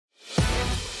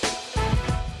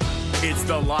It's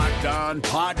the Locked On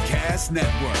Podcast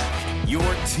Network, your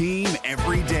team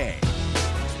every day.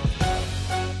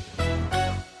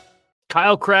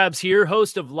 Kyle Krabs here,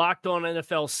 host of Locked On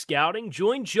NFL Scouting.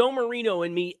 Join Joe Marino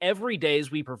and me every day as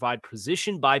we provide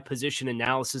position-by-position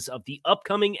analysis of the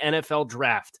upcoming NFL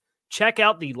Draft. Check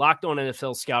out the Locked On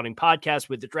NFL Scouting podcast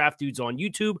with the Draft Dudes on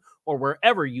YouTube or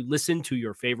wherever you listen to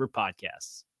your favorite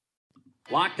podcasts.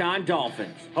 Locked On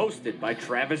Dolphins, hosted by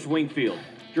Travis Wingfield,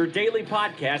 your daily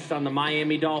podcast on the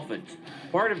Miami Dolphins,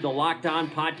 part of the Locked On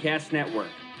Podcast Network,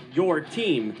 your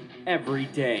team every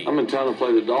day. I'm in town to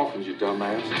play the Dolphins, you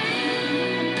dumbass.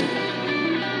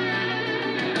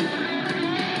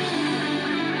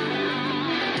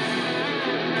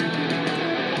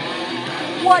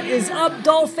 What is up,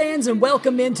 Dolph fans, and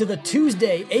welcome into the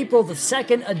Tuesday, April the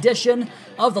 2nd edition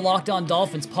of the Locked On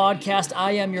Dolphins podcast.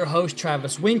 I am your host,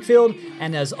 Travis Wingfield,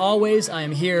 and as always, I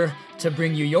am here to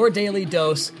bring you your daily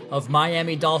dose of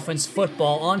Miami Dolphins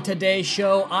football. On today's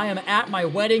show, I am at my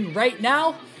wedding right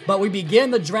now, but we begin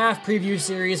the draft preview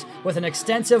series with an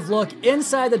extensive look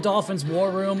inside the Dolphins war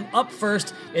room. Up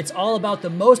first, it's all about the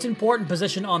most important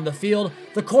position on the field,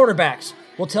 the quarterbacks.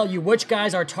 We'll tell you which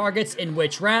guys are targets in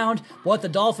which round, what the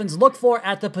Dolphins look for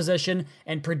at the position,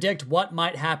 and predict what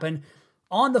might happen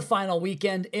on the final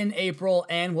weekend in April,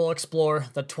 and we'll explore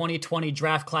the 2020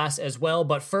 draft class as well.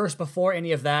 But first, before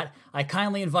any of that, I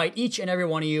kindly invite each and every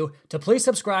one of you to please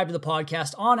subscribe to the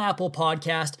podcast on Apple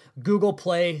Podcast, Google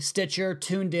Play, Stitcher,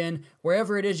 Tuned In,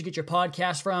 wherever it is you get your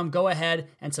podcast from. Go ahead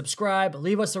and subscribe,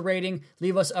 leave us a rating,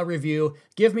 leave us a review,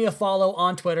 give me a follow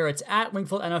on Twitter. It's at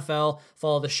Wingfield NFL.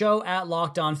 Follow the show at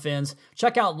Locked On Fins.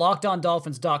 Check out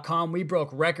LockedOnDolphins.com. We broke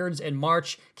records in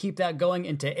March. Keep that going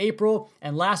into April.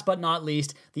 And last but not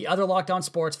least, the other Locked On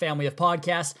Sports family of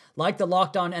podcasts, like the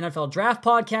Locked On NFL Draft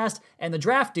Podcast and the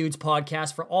Draft Dudes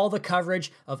podcast, for all the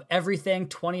coverage of everything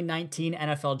 2019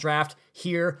 NFL Draft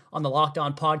here on the Locked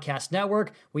On Podcast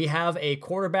Network. We have a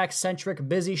quarterback-centric,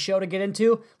 busy show to get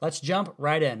into. Let's jump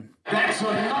right in. That's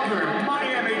another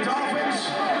Miami Dolphins.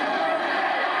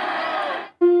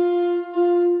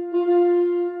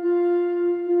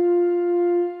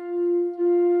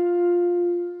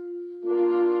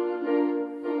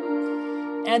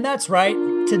 And that's right,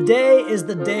 today is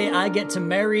the day I get to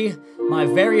marry my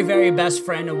very, very best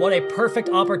friend, and what a perfect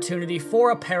opportunity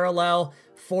for a parallel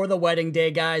for the wedding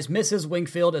day, guys. Mrs.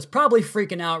 Wingfield is probably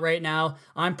freaking out right now.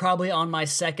 I'm probably on my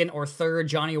second or third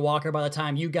Johnny Walker by the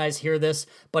time you guys hear this,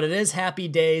 but it is happy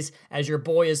days as your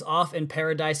boy is off in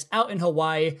paradise out in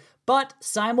Hawaii, but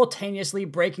simultaneously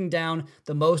breaking down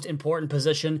the most important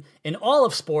position in all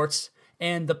of sports.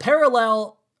 And the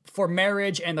parallel for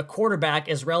marriage and the quarterback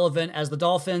is relevant as the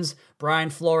Dolphins, Brian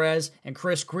Flores and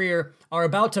Chris Grier, are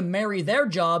about to marry their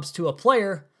jobs to a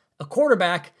player, a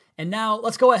quarterback. And now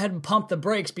let's go ahead and pump the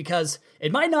brakes because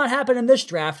it might not happen in this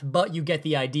draft, but you get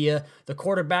the idea. The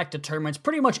quarterback determines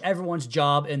pretty much everyone's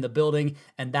job in the building,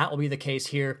 and that will be the case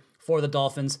here for the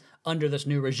Dolphins under this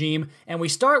new regime. And we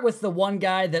start with the one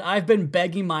guy that I've been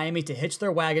begging Miami to hitch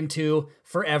their wagon to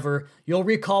forever. You'll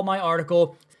recall my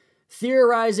article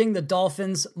theorizing the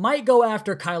Dolphins might go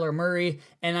after Kyler Murray,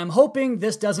 and I'm hoping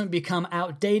this doesn't become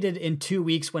outdated in 2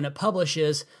 weeks when it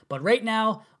publishes, but right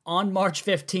now, on March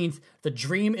 15th, the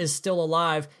dream is still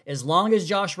alive. As long as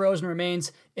Josh Rosen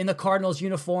remains in the Cardinals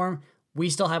uniform, we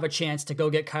still have a chance to go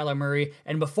get Kyler Murray.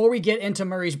 And before we get into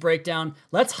Murray's breakdown,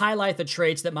 let's highlight the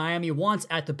traits that Miami wants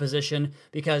at the position,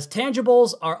 because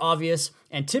tangibles are obvious,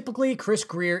 and typically Chris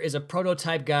Grier is a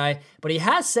prototype guy, but he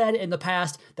has said in the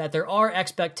past that there are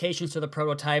expectations to the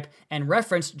prototype and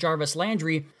referenced Jarvis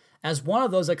Landry as one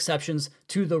of those exceptions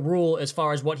to the rule as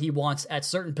far as what he wants at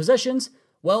certain positions.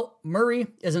 Well, Murray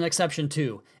is an exception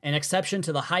too, an exception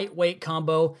to the height-weight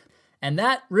combo, and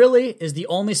that really is the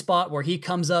only spot where he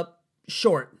comes up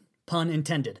short, pun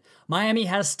intended. Miami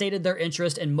has stated their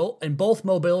interest in both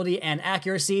mobility and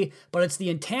accuracy, but it's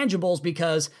the intangibles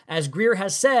because, as Grier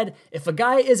has said, if a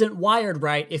guy isn't wired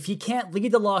right, if he can't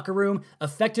lead the locker room,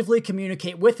 effectively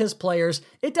communicate with his players,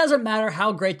 it doesn't matter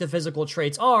how great the physical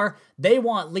traits are. They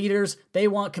want leaders, they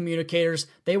want communicators,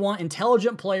 they want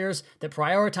intelligent players that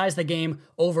prioritize the game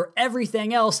over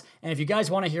everything else. And if you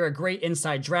guys want to hear a great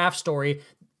inside draft story,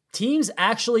 teams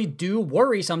actually do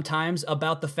worry sometimes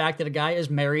about the fact that a guy is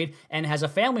married and has a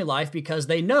family life because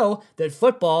they know that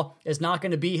football is not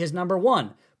going to be his number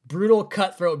one. Brutal,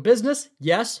 cutthroat business,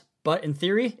 yes, But in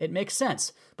theory, it makes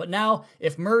sense. But now,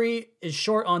 if Murray is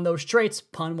short on those traits,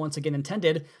 pun once again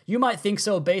intended, you might think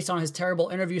so based on his terrible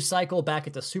interview cycle back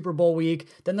at the Super Bowl week.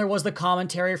 Then there was the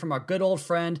commentary from our good old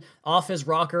friend, off his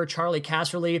rocker, Charlie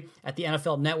Casserly at the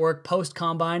NFL Network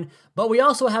post-combine. But we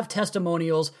also have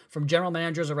testimonials from general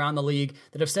managers around the league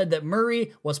that have said that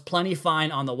Murray was plenty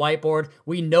fine on the whiteboard.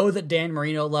 We know that Dan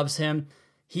Marino loves him.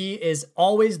 He is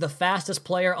always the fastest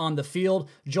player on the field.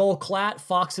 Joel Klatt,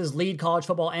 Fox's lead college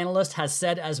football analyst, has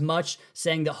said as much,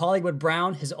 saying that Hollywood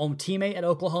Brown, his own teammate at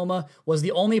Oklahoma, was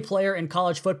the only player in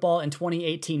college football in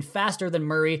 2018 faster than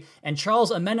Murray. And Charles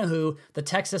Omenihu, the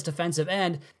Texas defensive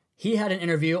end, he had an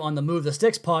interview on the Move the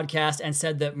Sticks podcast and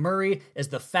said that Murray is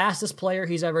the fastest player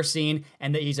he's ever seen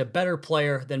and that he's a better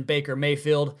player than Baker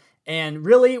Mayfield. And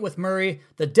really, with Murray,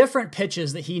 the different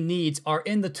pitches that he needs are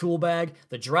in the tool bag.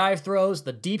 The drive throws,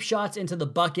 the deep shots into the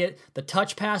bucket, the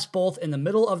touch pass both in the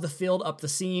middle of the field up the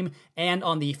seam and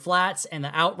on the flats and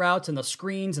the out routes and the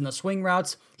screens and the swing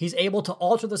routes. He's able to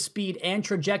alter the speed and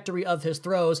trajectory of his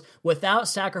throws without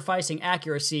sacrificing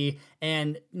accuracy.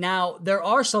 And now there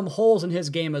are some holes in his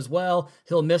game as well.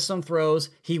 He'll miss some throws.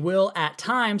 He will at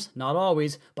times, not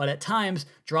always, but at times,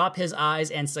 drop his eyes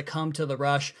and succumb to the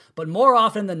rush. But more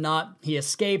often than not, he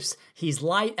escapes. He's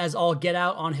light as all get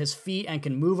out on his feet and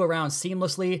can move around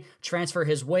seamlessly, transfer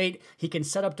his weight. He can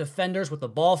set up defenders with a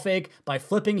ball fake by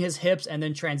flipping his hips and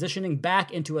then transitioning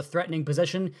back into a threatening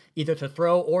position, either to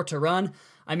throw or to run.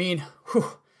 I mean,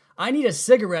 I need a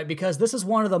cigarette because this is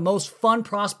one of the most fun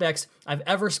prospects I've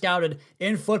ever scouted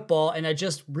in football, and I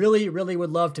just really, really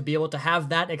would love to be able to have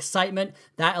that excitement,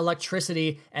 that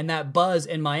electricity, and that buzz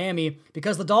in Miami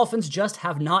because the Dolphins just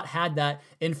have not had that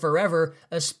in forever,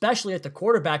 especially at the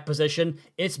quarterback position.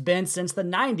 It's been since the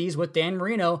 90s with Dan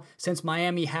Marino, since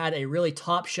Miami had a really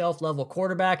top shelf level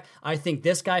quarterback. I think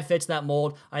this guy fits that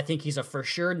mold. I think he's a for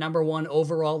sure number one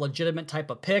overall legitimate type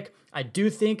of pick. I do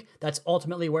think that's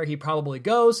ultimately where he probably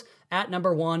goes, at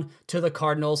number one to the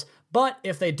Cardinals. But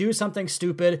if they do something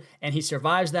stupid and he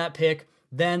survives that pick,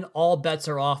 then all bets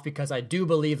are off because I do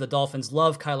believe the Dolphins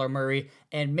love Kyler Murray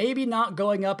and maybe not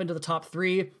going up into the top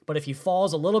 3, but if he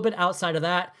falls a little bit outside of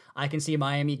that, I can see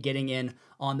Miami getting in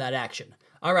on that action.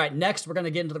 All right, next we're going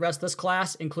to get into the rest of this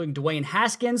class, including Dwayne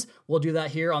Haskins. We'll do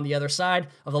that here on the other side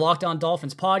of the Locked On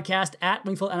Dolphins podcast at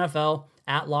Wingfield NFL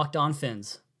at Locked On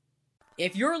Fins.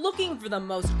 If you're looking for the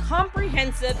most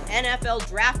comprehensive NFL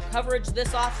draft coverage this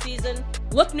offseason,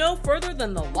 look no further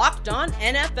than the Locked On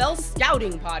NFL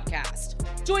Scouting Podcast.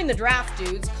 Join the draft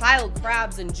dudes, Kyle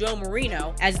Krabs and Joe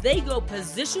Marino, as they go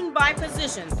position by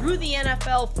position through the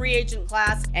NFL free agent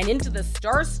class and into the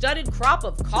star-studded crop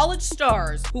of college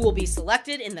stars who will be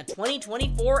selected in the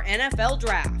 2024 NFL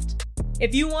Draft.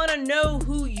 If you want to know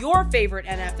who your favorite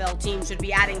NFL team should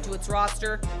be adding to its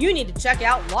roster, you need to check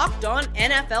out Locked On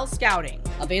NFL Scouting,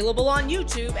 available on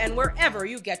YouTube and wherever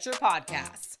you get your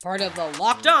podcasts. Part of the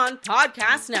Locked On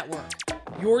Podcast Network,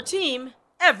 your team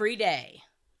every day.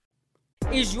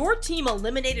 Is your team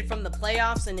eliminated from the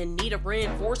playoffs and in need of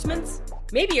reinforcements?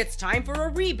 Maybe it's time for a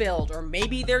rebuild, or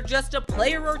maybe they're just a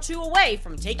player or two away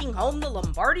from taking home the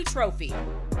Lombardi Trophy.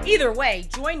 Either way,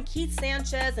 join Keith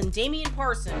Sanchez and Damian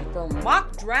Parson for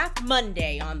Mock Draft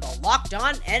Monday on the Locked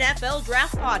On NFL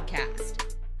Draft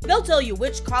Podcast. They'll tell you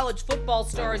which college football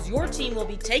stars your team will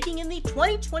be taking in the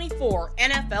 2024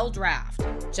 NFL Draft.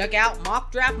 Check out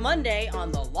Mock Draft Monday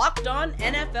on the Locked On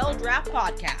NFL Draft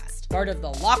Podcast, part of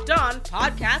the Locked On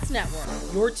Podcast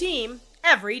Network, your team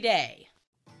every day.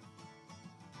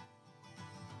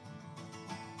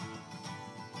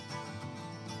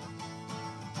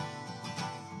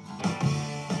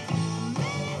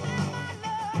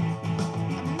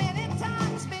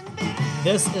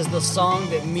 This is the song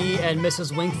that me and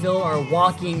Mrs. Wingfield are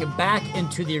walking back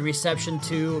into the reception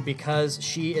to because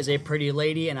she is a pretty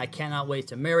lady and I cannot wait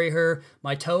to marry her.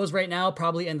 My toes right now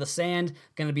probably in the sand.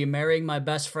 Gonna be marrying my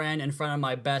best friend in front of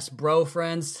my best bro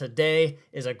friends. Today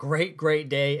is a great, great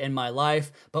day in my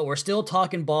life, but we're still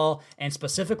talking ball and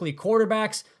specifically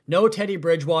quarterbacks. No Teddy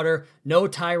Bridgewater, no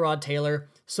Tyrod Taylor.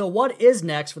 So what is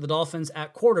next for the Dolphins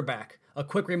at quarterback? A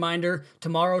quick reminder,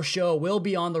 tomorrow's show will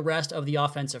be on the rest of the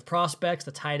offensive prospects,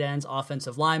 the tight ends,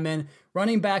 offensive linemen,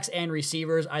 running backs, and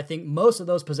receivers. I think most of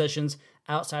those positions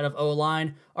outside of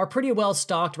O-line are pretty well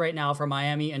stocked right now for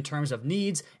Miami in terms of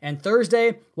needs. And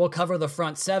Thursday, we'll cover the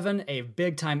front seven, a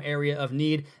big-time area of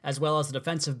need, as well as the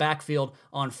defensive backfield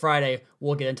on Friday.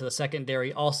 We'll get into the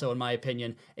secondary, also, in my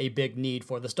opinion, a big need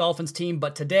for this Dolphins team.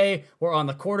 But today, we're on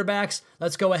the quarterbacks.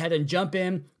 Let's go ahead and jump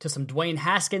in to some Dwayne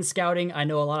Haskins scouting. I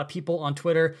know a lot of people on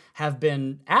Twitter have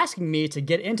been asking me to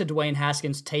get into Dwayne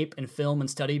Haskins tape and film and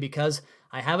study because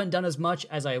I haven't done as much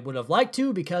as I would have liked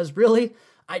to because really,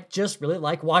 I just really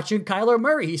like watching Kyler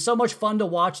Murray. He's so much fun to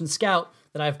watch and scout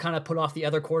that I've kind of put off the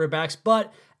other quarterbacks.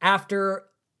 But after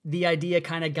the idea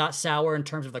kind of got sour in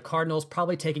terms of the Cardinals,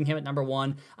 probably taking him at number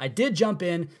 1, I did jump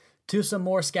in to some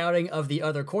more scouting of the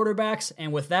other quarterbacks.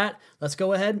 And with that, let's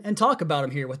go ahead and talk about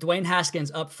him here with Dwayne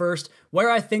Haskins up first. Where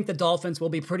I think the Dolphins will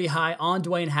be pretty high on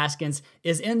Dwayne Haskins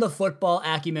is in the football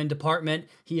acumen department.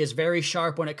 He is very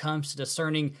sharp when it comes to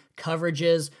discerning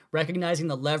coverages, recognizing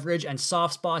the leverage and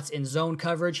soft spots in zone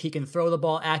coverage. He can throw the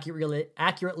ball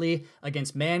accurately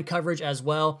against man coverage as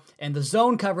well. And the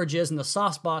zone coverages and the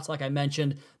soft spots, like I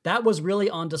mentioned, that was really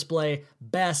on display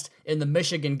best in the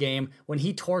Michigan game when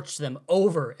he torched them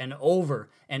over and over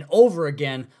and over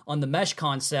again on the mesh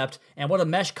concept. And what a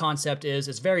mesh concept is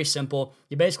very simple.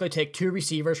 You basically take 2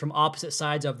 receivers from opposite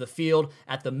sides of the field.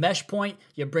 At the mesh point,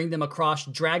 you bring them across,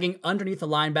 dragging underneath the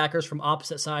linebackers from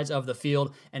opposite sides of the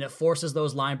field, and it forces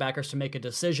those linebackers to make a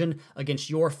decision against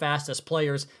your fastest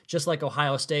players, just like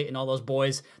Ohio State and all those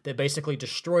boys that basically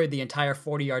destroyed the entire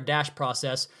 40-yard dash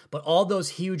process. But all those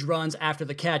huge runs after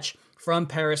the catch from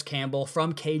Paris Campbell,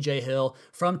 from KJ Hill,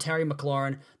 from Terry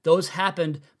McLaurin, those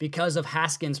happened because of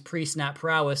Haskins' pre-snap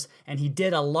prowess, and he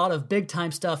did a lot of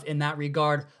big-time stuff in that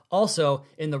regard, also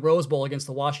in the Rose Bowl against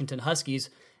the Washington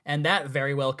Huskies, and that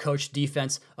very well-coached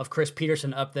defense of Chris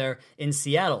Peterson up there in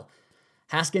Seattle.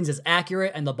 Haskins is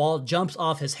accurate and the ball jumps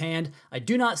off his hand. I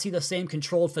do not see the same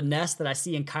controlled finesse that I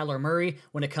see in Kyler Murray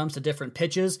when it comes to different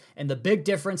pitches, and the big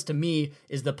difference to me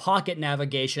is the pocket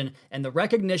navigation and the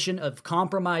recognition of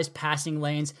compromised passing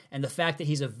lanes and the fact that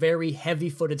he's a very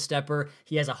heavy-footed stepper.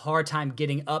 He has a hard time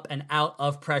getting up and out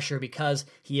of pressure because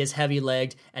he is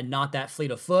heavy-legged and not that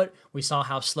fleet of foot. We saw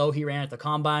how slow he ran at the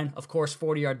combine. Of course,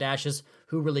 40-yard dashes,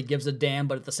 who really gives a damn?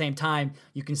 But at the same time,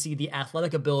 you can see the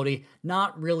athletic ability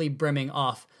not really brimming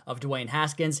off of Dwayne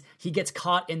Haskins. He gets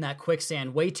caught in that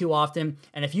quicksand way too often,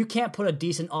 and if you can't put a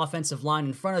decent offensive line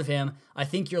in front of him, I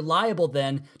think you're liable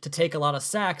then to take a lot of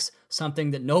sacks,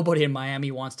 something that nobody in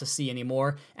Miami wants to see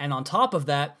anymore. And on top of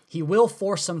that, he will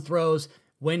force some throws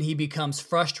when he becomes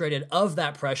frustrated of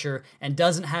that pressure and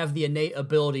doesn't have the innate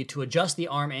ability to adjust the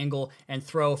arm angle and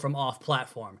throw from off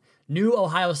platform. New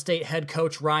Ohio State head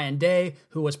coach Ryan Day,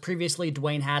 who was previously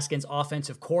Dwayne Haskins'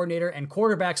 offensive coordinator and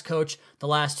quarterbacks coach the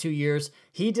last 2 years,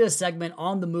 he did a segment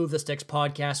on the Move the Sticks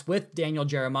podcast with Daniel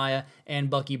Jeremiah and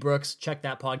Bucky Brooks. Check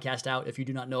that podcast out if you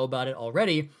do not know about it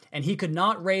already. And he could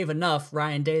not rave enough,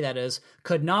 Ryan Day that is,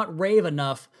 could not rave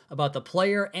enough about the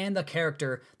player and the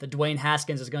character that Dwayne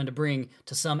Haskins is going to bring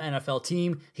to some NFL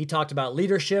team. He talked about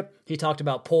leadership, he talked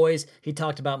about poise, he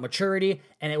talked about maturity,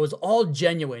 and it was all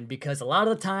genuine because a lot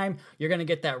of the time you're going to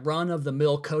get that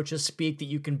run-of-the-mill coaches speak that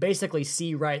you can basically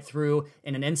see right through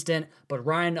in an instant, but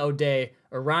Ryan Day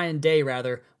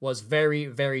was very,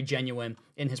 very genuine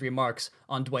in his remarks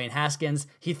on Dwayne Haskins.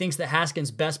 He thinks that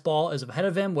Haskins' best ball is ahead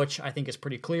of him, which I think is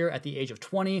pretty clear at the age of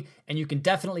 20, and you can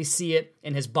definitely see it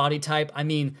in his body type. I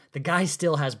mean, the guy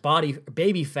still has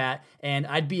baby fat, and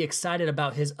I'd be excited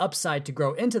about his upside to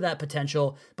grow into that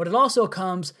potential, but it also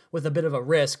comes with a bit of a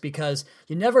risk because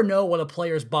you never know what a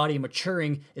player's body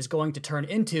maturing is going to turn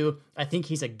into. I think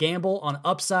he's a gamble on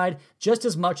upside just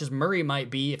as much as Murray might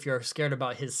be if you're scared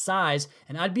about his size,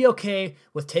 and I'd be okay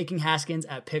with taking Haskins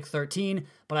at pick 13,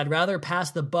 but I'd rather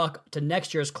pass the buck to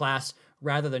next year's class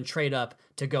rather than trade up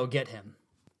to go get him.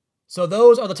 So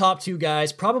those are the top 2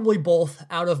 guys, probably both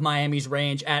out of Miami's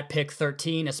range at pick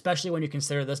 13, especially when you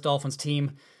consider this Dolphins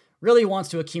team really wants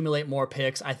to accumulate more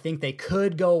picks. I think they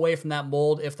could go away from that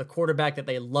mold if the quarterback that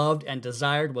they loved and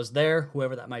desired was there,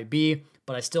 whoever that might be,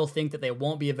 but I still think that they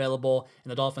won't be available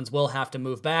and the Dolphins will have to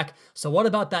move back. So what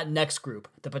about that next group,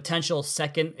 the potential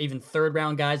second, even third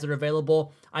round guys that are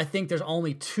available? I think there's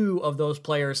only 2 of those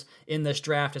players in this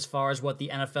draft as far as what the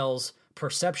NFL's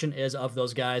perception is of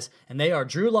those guys, and they are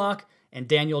Drew Lock and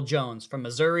Daniel Jones from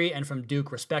Missouri and from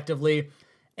Duke respectively.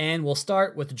 And we'll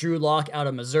start with Drew Lock out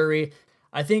of Missouri.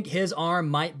 I think his arm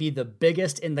might be the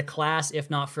biggest in the class, if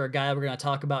not for a guy we're going to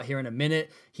talk about here in a minute.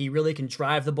 He really can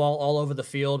drive the ball all over the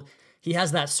field. He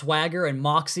has that swagger and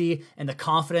moxie and the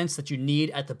confidence that you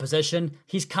need at the position.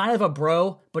 He's kind of a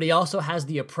bro, but he also has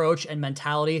the approach and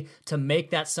mentality to make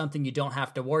that something you don't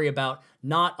have to worry about,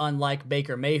 not unlike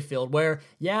Baker Mayfield, where,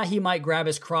 yeah, he might grab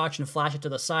his crotch and flash it to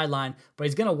the sideline, but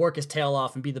he's going to work his tail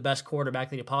off and be the best quarterback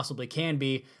that he possibly can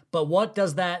be. But what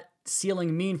does that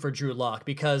ceiling mean for Drew Lock?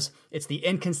 Because it's the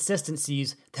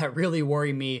inconsistencies that really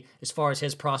worry me as far as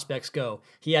his prospects go.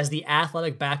 He has the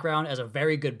athletic background as a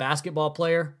very good basketball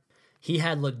player. He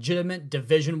had legitimate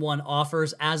Division I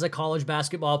offers as a college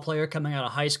basketball player coming out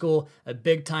of high school, a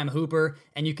big-time hooper,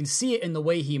 and you can see it in the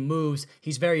way he moves.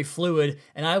 He's very fluid,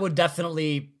 and I would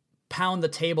definitely pound the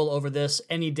table over this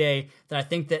any day that I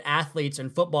think that athletes and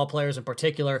football players in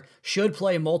particular should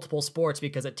play multiple sports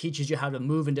because it teaches you how to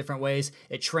move in different ways.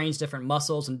 It trains different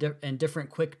muscles and different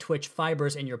quick twitch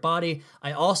fibers in your body.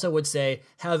 I also would say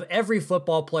have every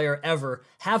football player ever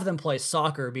have them play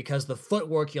soccer because the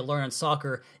footwork you learn in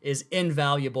soccer is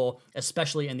invaluable,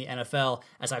 especially in the NFL.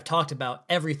 As I've talked about,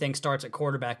 everything starts at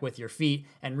quarterback with your feet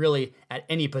and really at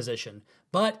any position.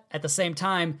 But at the same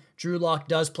time, Drew Lock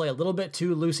does play a little bit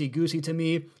too loosey-goosey to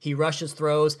me. He rushes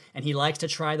throws, and he likes to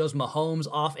try those Mahomes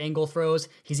off-angle throws.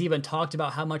 He's even talked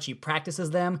about how much he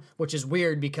practices them, which is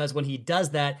weird because when he does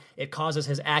that, it causes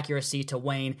his accuracy to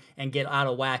wane and get out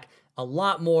of whack a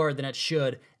lot more than it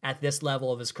should at this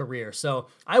level of his career. So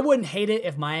I wouldn't hate it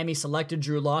if Miami selected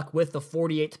Drew Lock with the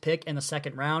 48th pick in the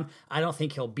second round. I don't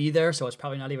think he'll be there, so it's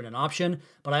probably not even an option.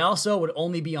 But I also would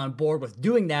only be on board with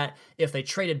doing that if they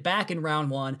traded back in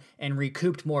round one and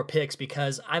recouped more picks,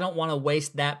 because I don't want to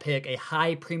waste that pick, a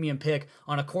high premium pick,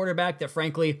 on a quarterback that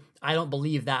frankly I don't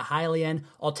believe that highly in.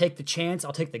 I'll take the chance,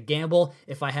 I'll take the gamble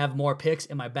if I have more picks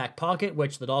in my back pocket,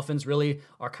 which the Dolphins really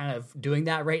are kind of doing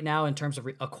that right now in terms of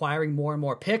acquiring more and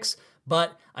more picks.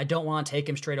 But I don't want to take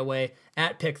him straight away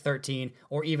at pick 13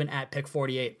 or even at pick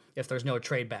 48 if there's no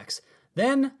trade backs.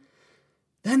 Then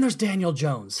there's Daniel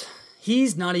Jones.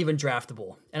 He's not even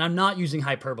draftable, and I'm not using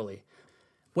hyperbole.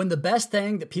 When the best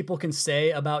thing that people can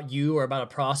say about you or about a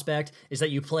prospect is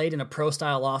that you played in a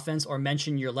pro-style offense or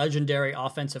mention your legendary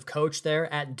offensive coach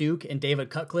there at Duke and David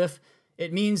Cutcliffe,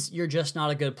 it means you're just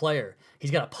not a good player. He's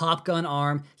got a pop gun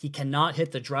arm. He cannot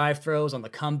hit the drive throws on the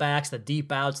comebacks, the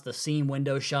deep outs, the seam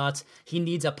window shots. He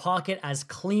needs a pocket as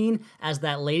clean as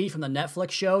that lady from the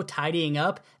Netflix show Tidying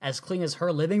Up, as clean as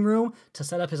her living room to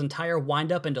set up his entire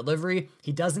windup and delivery.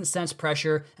 He doesn't sense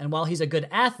pressure, and while he's a good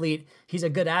athlete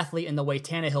in the way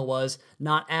Tannehill was,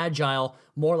 not agile,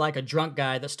 more like a drunk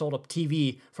guy that stole a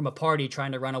TV from a party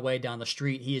trying to run away down the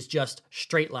street. He is just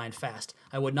straight line fast.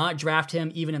 I would not draft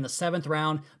him even in the 7th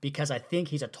round because I think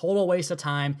he's a total waste of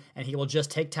time and he will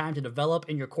just take time to develop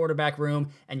in your quarterback room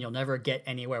and you'll never get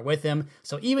anywhere with him.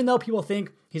 So even though people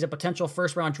think he's a potential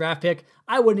first round draft pick,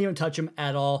 I wouldn't even touch him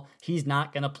at all. He's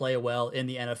not going to play well in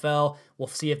the NFL. We'll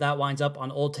see if that winds up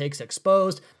on Old Takes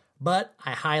Exposed, but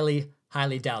I highly,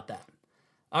 highly doubt that.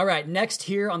 All right, next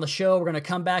here on the show, we're going to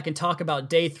come back and talk about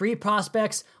day 3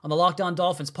 prospects on the Locked On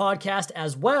Dolphins podcast,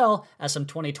 as well as some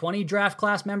 2020 draft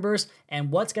class members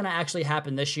and what's going to actually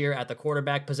happen this year at the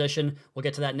quarterback position. We'll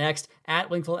get to that next at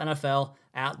Wingfield NFL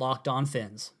at Locked On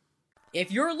Fins. If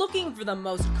you're looking for the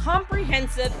most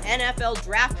comprehensive NFL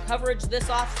draft coverage this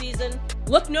offseason,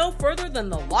 look no further than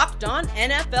the Locked On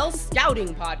NFL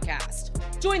Scouting Podcast.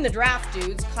 Join the draft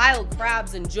dudes, Kyle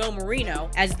Krabs and Joe Marino,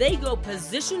 as they go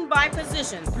position by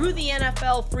position through the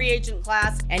NFL free agent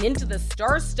class and into the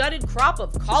star-studded crop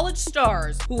of college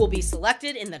stars who will be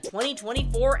selected in the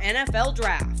 2024 NFL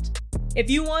Draft. If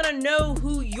you want to know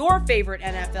who your favorite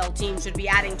NFL team should be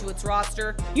adding to its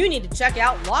roster, you need to check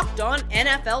out Locked On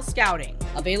NFL Scouting,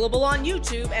 available on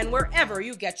YouTube and wherever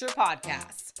you get your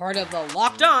podcasts. Part of the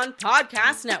Locked On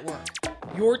Podcast Network,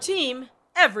 your team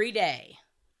every day.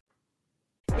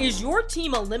 Is your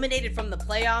team eliminated from the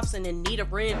playoffs and in need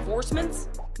of reinforcements?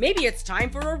 Maybe it's time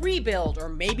for a rebuild, or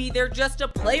maybe they're just a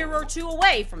player or two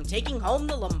away from taking home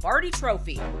the Lombardi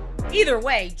Trophy. Either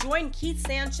way, join Keith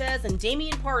Sanchez and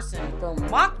Damian Parson for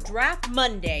Mock Draft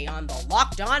Monday on the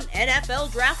Locked On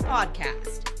NFL Draft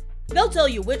Podcast. They'll tell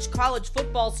you which college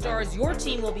football stars your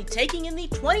team will be taking in the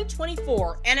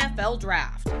 2024 NFL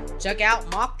Draft. Check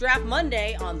out Mock Draft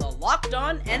Monday on the Locked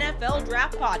On NFL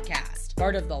Draft Podcast,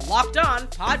 part of the Locked On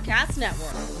Podcast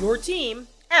Network, your team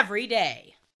every day.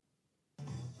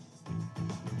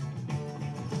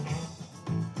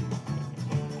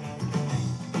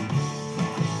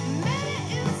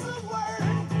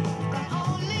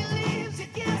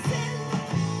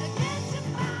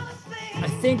 I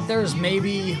think there's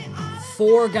maybe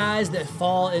 4 guys that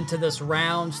fall into this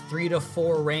rounds 3 to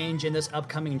 4 range in this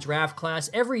upcoming draft class.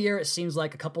 Every year it seems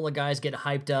like a couple of guys get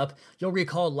hyped up. You'll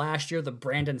recall last year the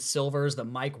Brandon Silvers, the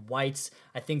Mike Whites,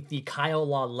 I think the Kyle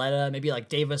Lauletta, maybe like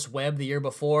Davis Webb the year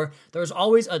before. There's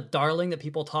always a darling that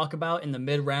people talk about in the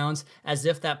mid rounds as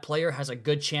if that player has a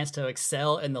good chance to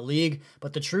excel in the league.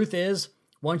 But the truth is,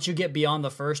 once you get beyond the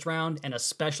first round, and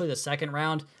especially the second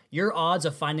round, your odds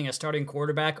of finding a starting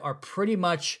quarterback are pretty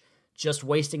much just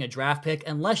wasting a draft pick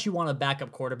unless you want a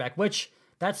backup quarterback, which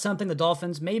that's something the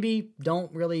Dolphins maybe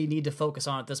don't really need to focus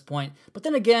on at this point. But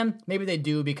then again, maybe they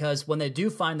do, because when they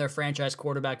do find their franchise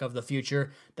quarterback of the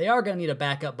future, they are going to need a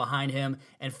backup behind him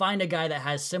and find a guy that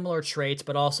has similar traits,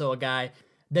 but also a guy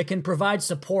that can provide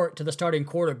support to the starting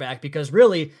quarterback, because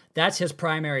really, that's his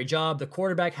primary job. The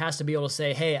quarterback has to be able to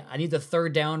say, hey, I need the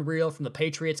third down reel from the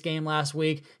Patriots game last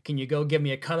week. Can you go give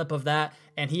me a cut up of that?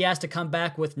 And he has to come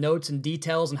back with notes and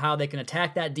details on how they can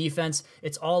attack that defense.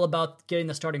 It's all about getting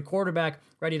the starting quarterback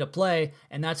ready to play,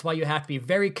 and that's why you have to be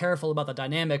very careful about the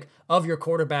dynamic of your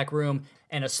quarterback room,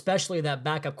 and especially that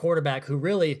backup quarterback who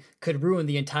really could ruin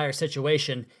the entire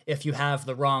situation if you have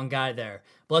the wrong guy there.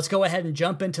 But let's go ahead and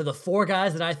jump into the 4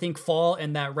 guys that I think fall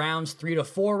in that rounds 3 to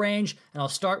 4 range, and I'll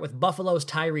start with Buffalo's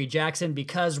Tyree Jackson,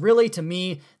 because really, to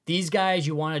me, these guys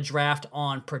you want to draft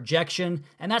on projection,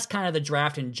 and that's kind of the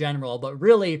draft in general, but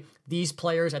really, these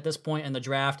players at this point in the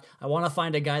draft, I want to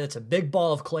find a guy that's a big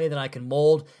ball of clay that I can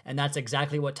mold, and that's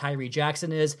exactly what Tyree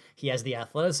Jackson is. He has the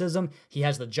athleticism, he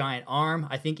has the giant arm.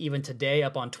 I think even today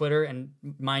up on Twitter, and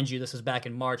mind you, this is back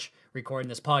in March recording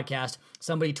this podcast,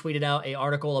 somebody tweeted out an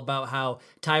article about how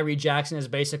Tyree Jackson is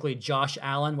basically Josh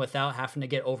Allen without having to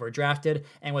get overdrafted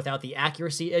and without the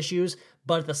accuracy issues.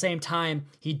 But at the same time,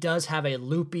 he does have a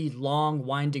loopy, long,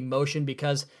 winding motion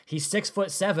because he's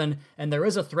 6'7", and there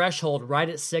is a threshold right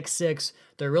at 6'6".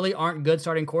 There really aren't good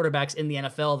starting quarterbacks in the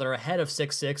NFL that are ahead of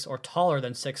 6'6", or taller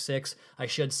than 6'6", I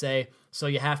should say. So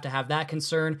you have to have that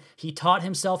concern. He taught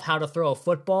himself how to throw a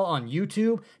football on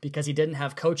YouTube because he didn't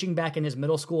have coaching back in his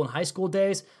middle school and high school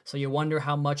days. So you wonder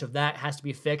how much of that has to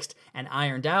be fixed and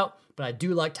ironed out. But I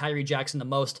do like Tyree Jackson the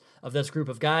most of this group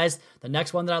of guys. The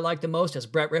next one that I like the most is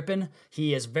Brett Rypien.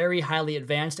 He is very highly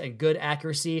advanced and good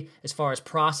accuracy as far as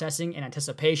processing and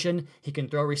anticipation. He can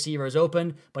throw receivers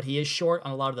open, but he is short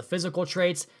on a lot of the physical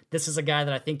traits. This is a guy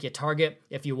that I think you target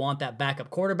if you want that backup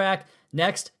quarterback.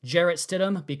 Next, Jarrett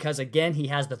Stidham, because again, he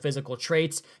has the physical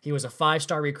traits. He was a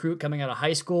 5-star recruit coming out of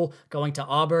high school, going to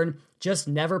Auburn. Just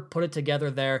never put it together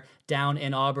there down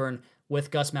in Auburn with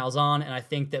Gus Malzahn, and I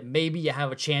think that maybe you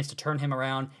have a chance to turn him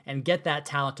around and get that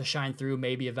talent to shine through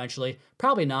maybe eventually.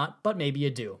 Probably not, but maybe you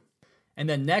do. And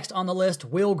then next on the list,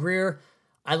 Will Grier.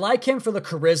 I like him for the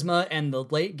charisma and the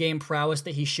late game prowess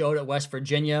that he showed at West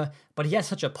Virginia, but he has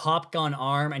such a pop gun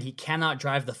arm and he cannot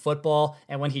drive the football.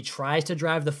 And when he tries to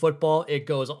drive the football, it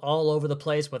goes all over the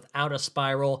place without a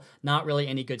spiral, not really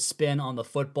any good spin on the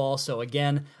football. So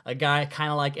again, a guy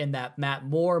kind of like in that Matt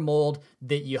Moore mold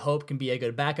that you hope can be a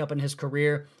good backup in his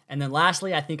career. And then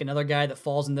lastly, I think another guy that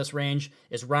falls in this range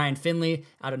is Ryan Finley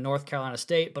out of North Carolina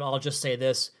State, but I'll just say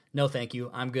this, no thank you,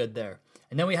 I'm good there.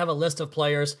 And then we have a list of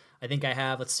players. I think I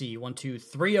have,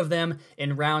 3 of them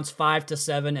in rounds 5 to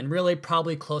 7, and really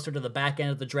probably closer to the back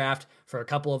end of the draft for a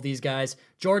couple of these guys.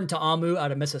 Jordan Ta'amu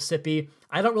out of Mississippi.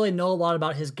 I don't really know a lot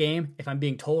about his game, if I'm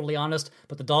being totally honest,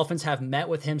 but the Dolphins have met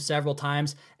with him several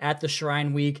times at the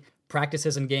Shrine Week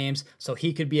practices and games, so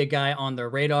he could be a guy on their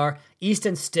radar.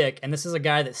 Easton Stick, and this is a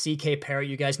guy that CK Parrott,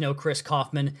 you guys know Chris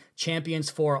Kaufman, champions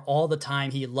for all the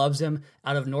time. He loves him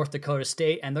out of North Dakota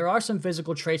State, and there are some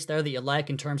physical traits there that you like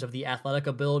in terms of the athletic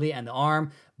ability and the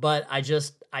arm, but I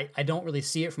don't really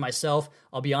see it for myself.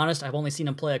 I'll be honest, I've only seen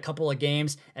him play a couple of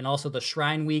games, and also the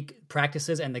Shrine Week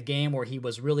practices and the game where he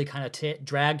was really kind of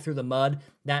dragged through the mud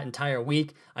that entire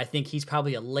week. I think he's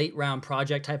probably a late round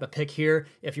project type of pick here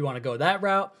if you want to go that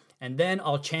route. And then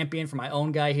I'll champion for my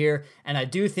own guy here, and I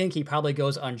do think he probably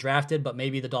goes undrafted, but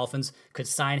maybe the Dolphins could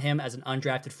sign him as an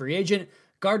undrafted free agent.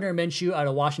 Gardner Minshew out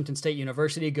of Washington State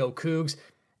University, go Cougs.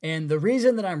 And the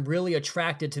reason that I'm really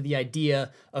attracted to the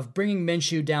idea of bringing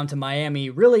Minshew down to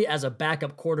Miami really as a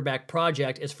backup quarterback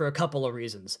project is for a couple of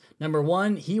reasons. Number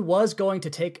one, he was going to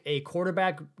take a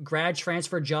quarterback grad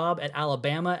transfer job at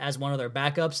Alabama as one of their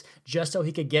backups just so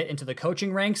he could get into the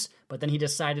coaching ranks, but then he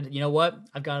decided, you know what,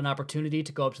 I've got an opportunity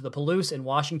to go up to the Palouse in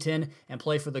Washington and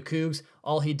play for the Cougs.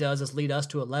 All he does is lead us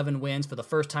to 11 wins for the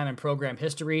first time in program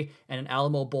history and an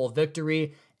Alamo Bowl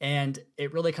victory. And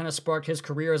it really kind of sparked his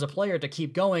career as a player to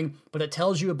keep going, but it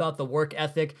tells you about the work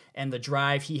ethic and the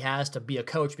drive he has to be a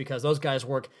coach because those guys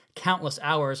work countless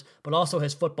hours, but also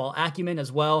his football acumen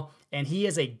as well. And he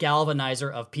is a galvanizer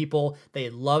of people. They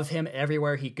love him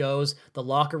everywhere he goes. The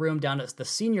locker room down at the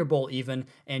Senior Bowl even,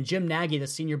 and Jim Nagy, the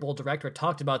Senior Bowl director,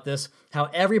 talked about this, how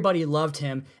everybody loved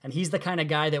him. And he's the kind of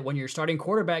guy that when your starting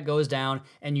quarterback goes down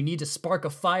and you need to spark a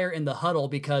fire in the huddle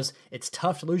because it's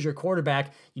tough to lose your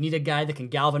quarterback, you need a guy that can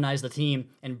galvanize the team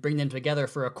and bring them together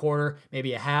for a quarter,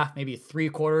 maybe a half, maybe 3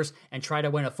 quarters, and try to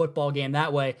win a football game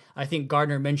that way. I think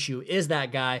Gardner Minshew is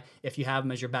that guy. guy if you have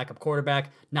him as your backup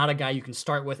quarterback. Not a guy you can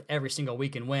start with every single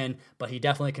week and win, but he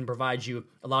definitely can provide you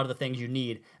a lot of the things you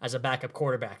need as a backup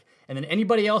quarterback. And then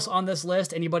anybody else on this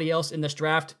list, anybody else in this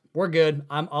draft, we're good.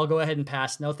 I'll go ahead and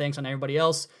pass. No thanks on everybody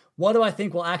else. What do I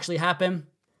think will actually happen?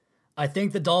 I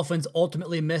think the Dolphins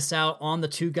ultimately miss out on the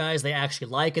two guys they actually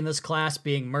like in this class,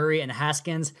 being Murray and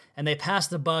Haskins, and they pass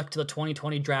the buck to the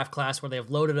 2020 draft class where they've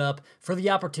loaded up for the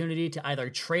opportunity to either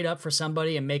trade up for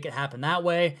somebody and make it happen that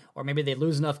way, or maybe they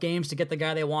lose enough games to get the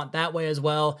guy they want that way as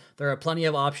well. There are plenty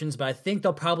of options, but I think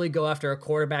they'll probably go after a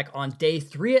quarterback on day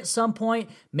 3 at some point,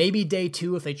 maybe day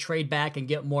 2 if they trade back and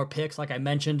get more picks like I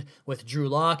mentioned with Drew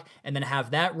Lock, and then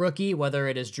have that rookie, whether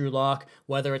it is Drew Lock,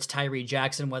 whether it's Tyree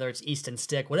Jackson, whether it's Easton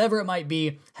Stick, whatever it might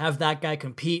be, have that guy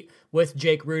compete with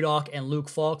Jake Rudock and Luke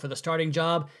Falk for the starting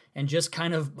job, and just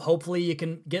kind of hopefully you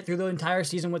can get through the entire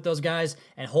season with those guys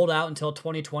and hold out until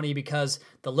 2020, because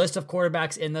the list of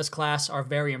quarterbacks in this class are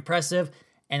very impressive.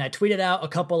 And I tweeted out a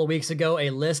couple of weeks ago a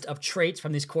list of traits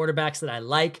from these quarterbacks that I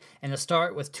like. And to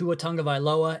start with Tua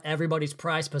Tagovailoa, everybody's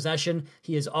prized possession.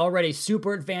 He is already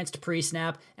super advanced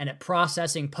pre-snap, and at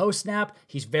processing post-snap,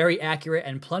 he's very accurate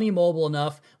and plenty mobile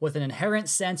enough with an inherent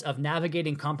sense of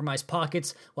navigating compromised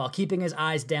pockets while keeping his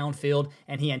eyes downfield,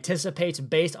 and he anticipates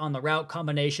based on the route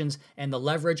combinations and the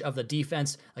leverage of the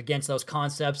defense against those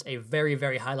concepts. A very,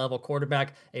 very high-level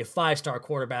quarterback, a 5-star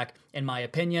quarterback, in my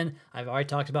opinion. I've already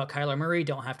talked about Kyler Murray.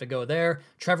 Don't have to go there.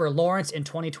 Trevor Lawrence in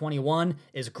 2021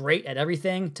 is great at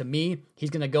everything. To me, he's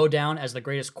going to go down as the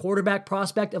greatest quarterback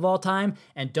prospect of all time.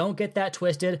 And don't get that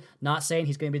twisted. Not saying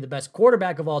he's going to be the best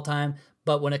quarterback of all time,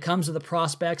 but when it comes to the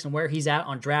prospects and where he's at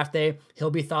on draft day, he'll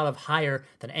be thought of higher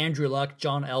than Andrew Luck,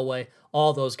 John Elway,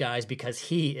 all those guys, because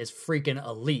he is freaking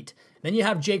elite. Then you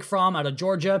have Jake Fromm out of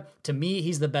Georgia. To me,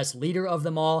 he's the best leader of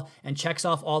them all and checks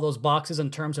off all those boxes in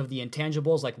terms of the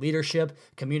intangibles like leadership,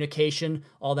 communication,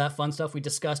 all that fun stuff we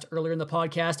discussed earlier in the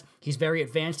podcast. He's very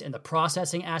advanced in the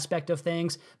processing aspect of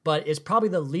things, but is probably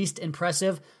the least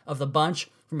impressive of the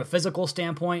bunch from a physical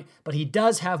standpoint, but he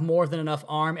does have more than enough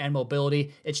arm and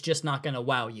mobility. It's just not going to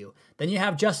wow you. Then you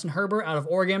have Justin Herbert out of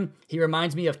Oregon. He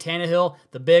reminds me of Tannehill,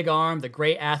 the big arm, the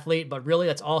great athlete, but really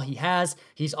that's all he has.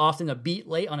 He's often a beat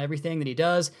late on everything that he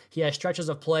does. He has stretches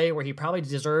of play where he probably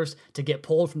deserves to get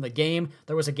pulled from the game.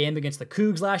 There was a game against the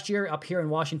Cougs last year up here in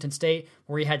Washington State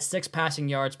where he had 6 passing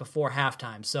yards before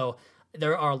halftime. So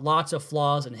there are lots of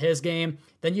flaws in his game.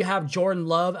 Then you have Jordan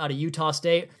Love out of Utah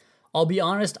State. I'll be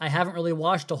honest, I haven't really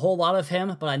watched a whole lot of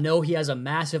him, but I know he has a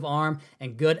massive arm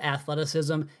and good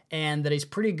athleticism, and that he's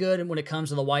pretty good when it comes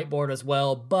to the whiteboard as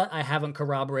well, but I haven't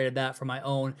corroborated that for my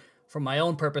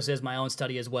own purposes, my own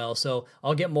study as well. So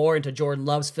I'll get more into Jordan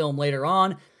Love's film later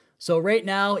on. So right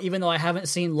now, even though I haven't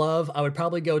seen Love, I would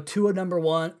probably go Tua number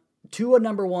one,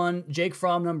 Jake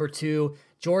Fromm number 2,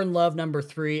 Jordan Love number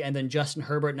 3, and then Justin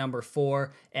Herbert number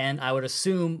 4. And I would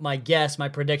assume, my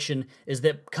prediction is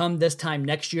that come this time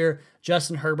next year,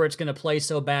 Justin Herbert's going to play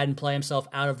so bad and play himself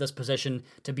out of this position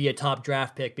to be a top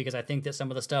draft pick, because I think that some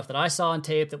of the stuff that I saw on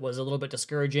tape that was a little bit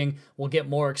discouraging will get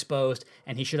more exposed,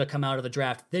 and he should have come out of the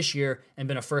draft this year and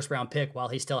been a first-round pick while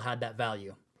he still had that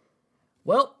value.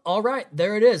 Well, all right,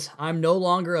 there it is. I'm no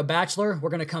longer a bachelor.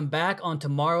 We're going to come back on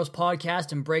tomorrow's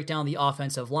podcast and break down the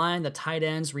offensive line, the tight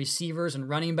ends, receivers, and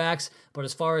running backs. But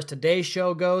as far as today's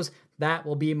show goes, that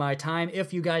will be my time.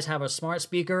 If you guys have a smart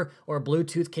speaker or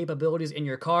Bluetooth capabilities in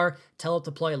your car, tell it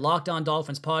to play Locked On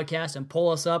Dolphins podcast and pull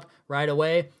us up right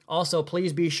away. Also,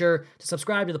 please be sure to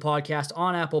subscribe to the podcast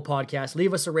on Apple Podcasts.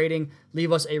 Leave us a rating,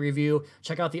 leave us a review.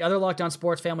 Check out the other Locked On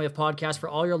Sports family of podcasts for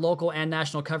all your local and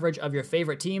national coverage of your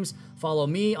favorite teams. Follow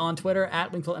me on Twitter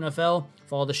at Wingfield NFL.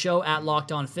 Follow the show at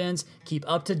Locked On Fins. Keep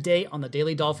up to date on the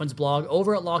Daily Dolphins blog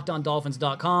over at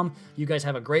LockedOnDolphins.com. You guys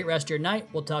have a great rest of your night.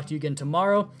 We'll talk to you again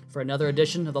tomorrow for another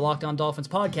edition of the Locked On Dolphins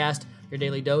podcast, your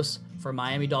daily dose for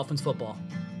Miami Dolphins football.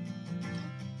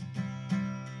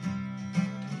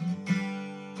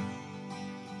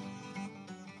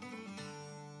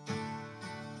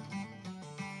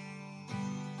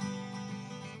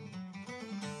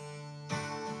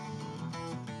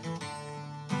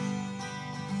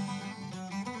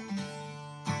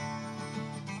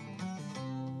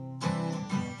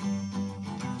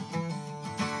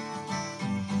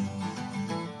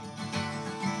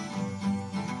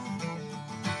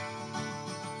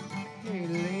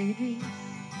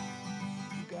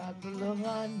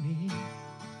 I need.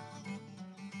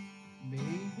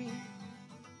 Maybe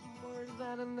more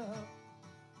than enough.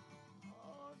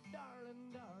 Oh, darling,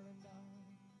 darling, darling.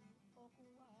 Walk a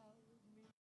while with me.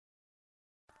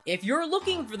 If you're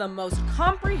looking for the most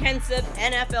comprehensive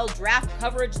NFL draft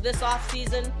coverage this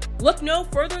offseason, look no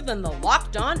further than the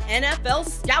Locked On NFL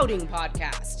Scouting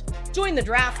Podcast. Join the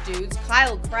draft dudes,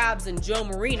 Kyle Krabs and Joe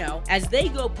Marino, as they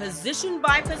go position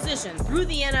by position through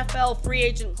the NFL free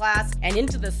agent class and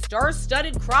into the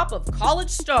star-studded crop of college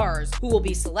stars who will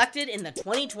be selected in the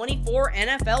 2024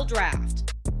 NFL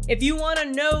Draft. If you want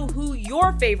to know who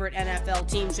your favorite NFL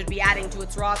team should be adding to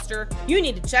its roster, you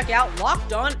need to check out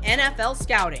Locked On NFL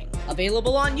Scouting,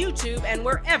 available on YouTube and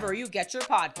wherever you get your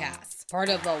podcasts. Part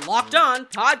of the Locked On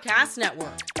Podcast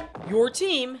Network, your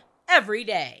team every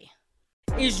day.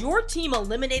 Is your team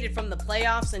eliminated from the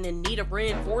playoffs and in need of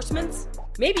reinforcements?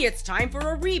 Maybe it's time for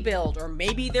a rebuild, or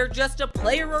maybe they're just a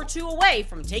player or two away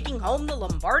from taking home the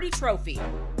Lombardi Trophy.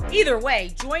 Either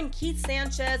way, join Keith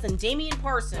Sanchez and Damian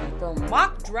Parson for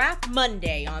Mock Draft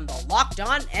Monday on the Locked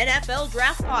On NFL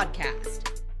Draft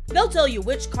Podcast. They'll tell you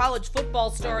which college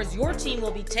football stars your team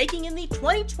will be taking in the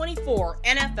 2024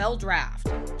 NFL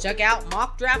Draft. Check out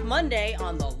Mock Draft Monday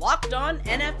on the Locked On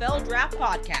NFL Draft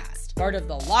Podcast, part of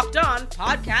the Locked On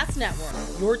Podcast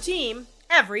Network, your team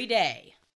every day.